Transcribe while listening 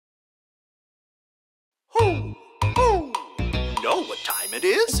Ooh, ooh. You know what time it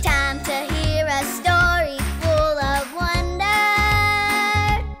is? It's time to hear a story full of wonder.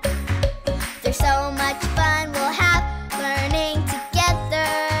 There's so much fun we'll have learning together.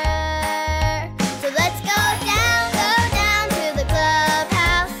 So let's go down to the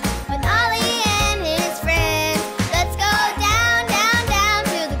clubhouse with Ollie and his friends. Let's go down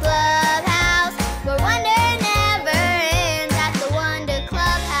to the clubhouse where wonder never ends at the Wonder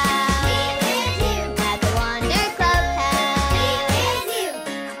Clubhouse. At the Wonder Clubhouse.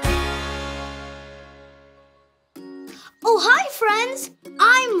 Oh, hi, friends!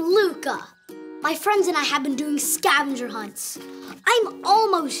 I'm Luca. My friends and I have been doing scavenger hunts. I'm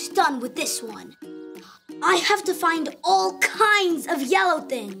almost done with this one. I have to find all kinds of yellow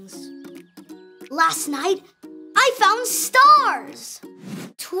things. Last night, I found stars.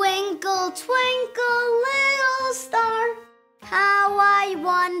 Twinkle, twinkle, little star, how I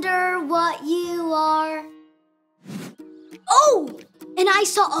wonder what you are. Oh, and I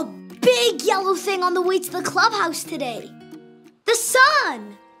saw a big yellow thing on the way to the clubhouse today. The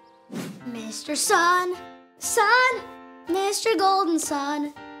sun. Mr. Sun, Sun, Mr. Golden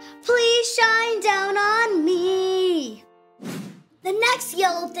Sun, please shine down on me. The next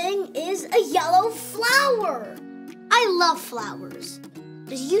yellow thing is a yellow flower. I love flowers.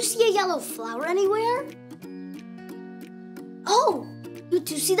 Did you see a yellow flower anywhere? Oh, you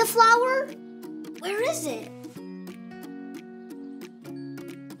do see the flower? Where is it?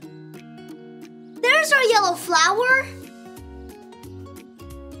 There's our yellow flower.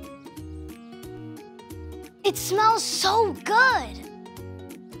 It smells so good.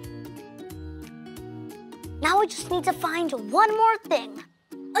 Now I just need to find one more thing.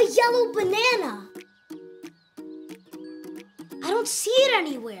 A yellow banana. I don't see it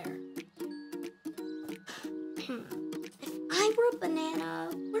anywhere. If I were a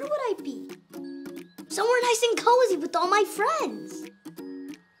banana, where would I be? Somewhere nice and cozy with all my friends.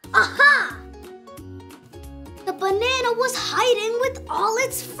 Aha! The banana was hiding with all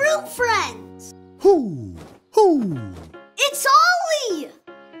its fruit friends. Who? Who? It's Ollie!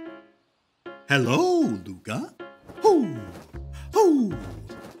 Hello, Luca. Who? Who?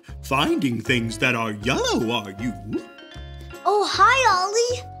 Finding things that are yellow, are you? Oh, hi,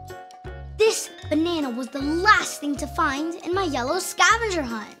 Ollie. This banana was the last thing to find in my yellow scavenger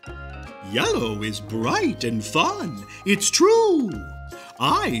hunt. Yellow is bright and fun. It's true.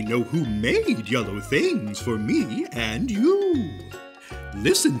 I know who made yellow things for me and you.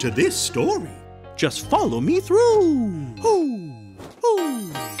 Listen to this story. Just follow me through. Hoo, hoo.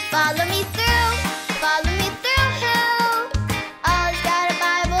 Follow me through, who? Ollie's got a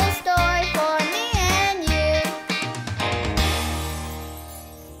Bible story for me and you.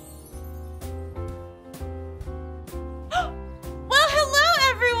 Well, hello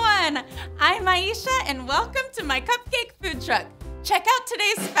everyone! I'm Aisha and welcome to my cupcake food truck. Check out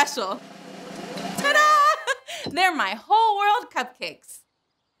today's special. Ta-da! They're my whole world cupcakes.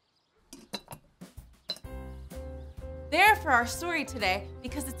 They're for our story today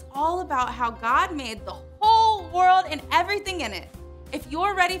because it's all about how God made the whole world and everything in it. If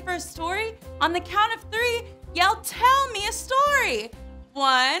you're ready for a story, on the count of 3, yell, "Tell me a story."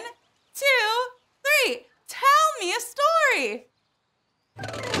 1, 2, 3. Tell me a story.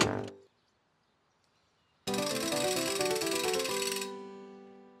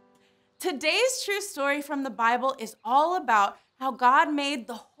 Today's true story from the Bible is all about how God made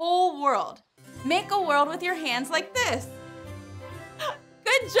the whole world. Make a world with your hands like this.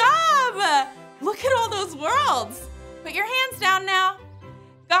 Good job! Look at all those worlds. Put your hands down now.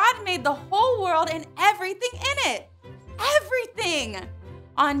 God made the whole world and everything in it. Everything!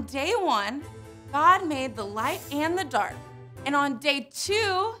 On day 1, God made the light and the dark. And on day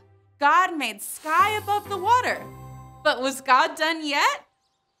 2, God made sky above the water. But was God done yet?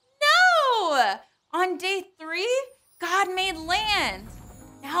 No! On day 3, God made land.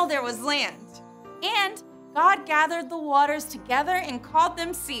 Now there was land. And God gathered the waters together and called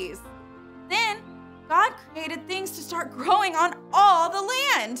them seas. Then God created things to start growing on all the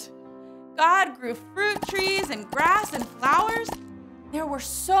land. God grew fruit trees and grass and flowers. There were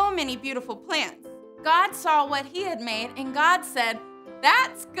so many beautiful plants. God saw what he had made and God said,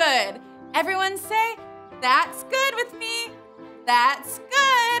 "That's good." Everyone say, "That's good" with me. That's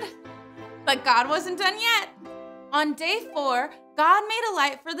good. But God wasn't done yet. On day 4, God made a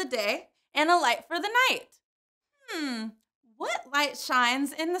light for the day and a light for the night. What light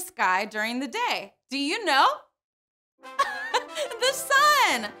shines in the sky during the day? Do you know? The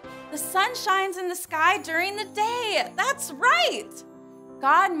sun. The sun shines in the sky during the day. That's right.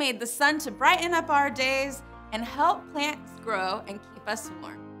 God made the sun to brighten up our days and help plants grow and keep us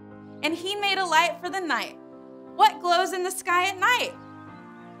warm. and he made a light for the night. What glows in the sky at night?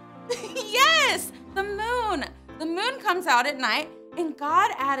 Yes, the moon. The moon comes out at night, and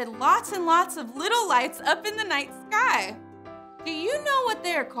God added lots and lots of little lights up in the night sky. Do you know what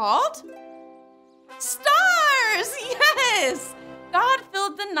they are called? Stars! Yes! God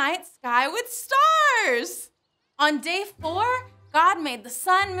filled the night sky with stars. On day 4, God made the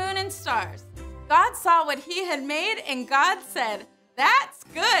sun, moon, and stars. God saw what he had made, and God said, "That's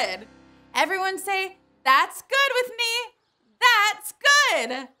good." Everyone say, "That's good" with me. That's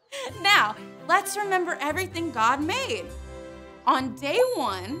good. Now, let's remember everything God made. On day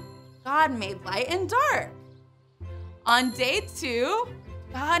 1, God made light and dark. On day 2,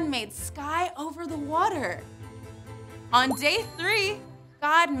 God made sky over the water. On day 3,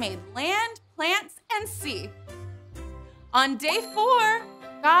 God made land, plants, and sea. On day 4,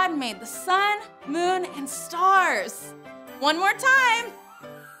 God made the sun, moon, and stars. One more time.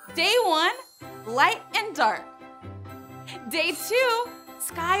 Day 1, light and dark. Day 2,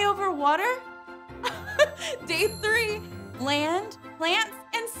 sky over water. Day 3, land, plants,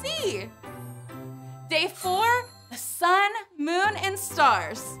 and sea. Day 4, the sun, moon, and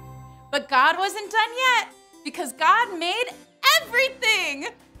stars. But God wasn't done yet because God made everything.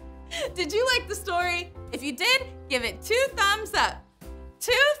 Did you like the story? If you did, give it 2 thumbs up.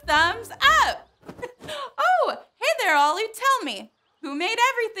 2 thumbs up. Oh, hey there, Ollie. Tell me, who made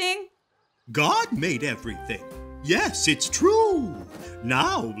everything? God made everything. Yes, it's true.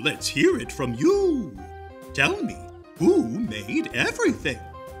 Now let's hear it from you. Tell me, who made everything?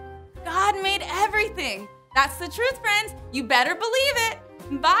 God made everything. That's the truth, friends. You better believe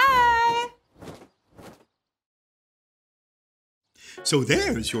it. Bye. So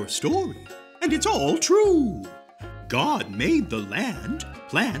there's your story, and it's all true. God made the land,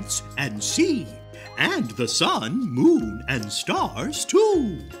 plants, and sea, and the sun, moon, and stars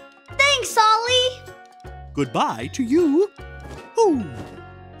too. Thanks, Ollie. Goodbye to you. Hoo,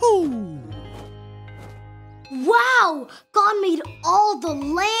 hoo. Wow, God made all the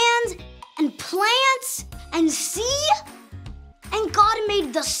land and plants and sea, and God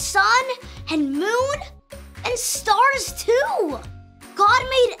made the sun and moon and stars too. God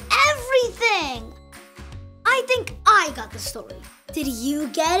made everything. I think I got the story. Did you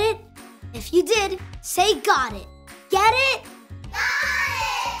get it? If you did, say got it. Get it?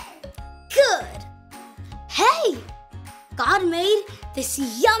 Got it! Good. Hey, God made this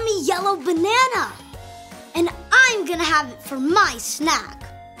yummy yellow banana, and I'm gonna have it for my snack.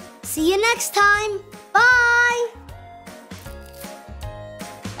 See you next time. Bye.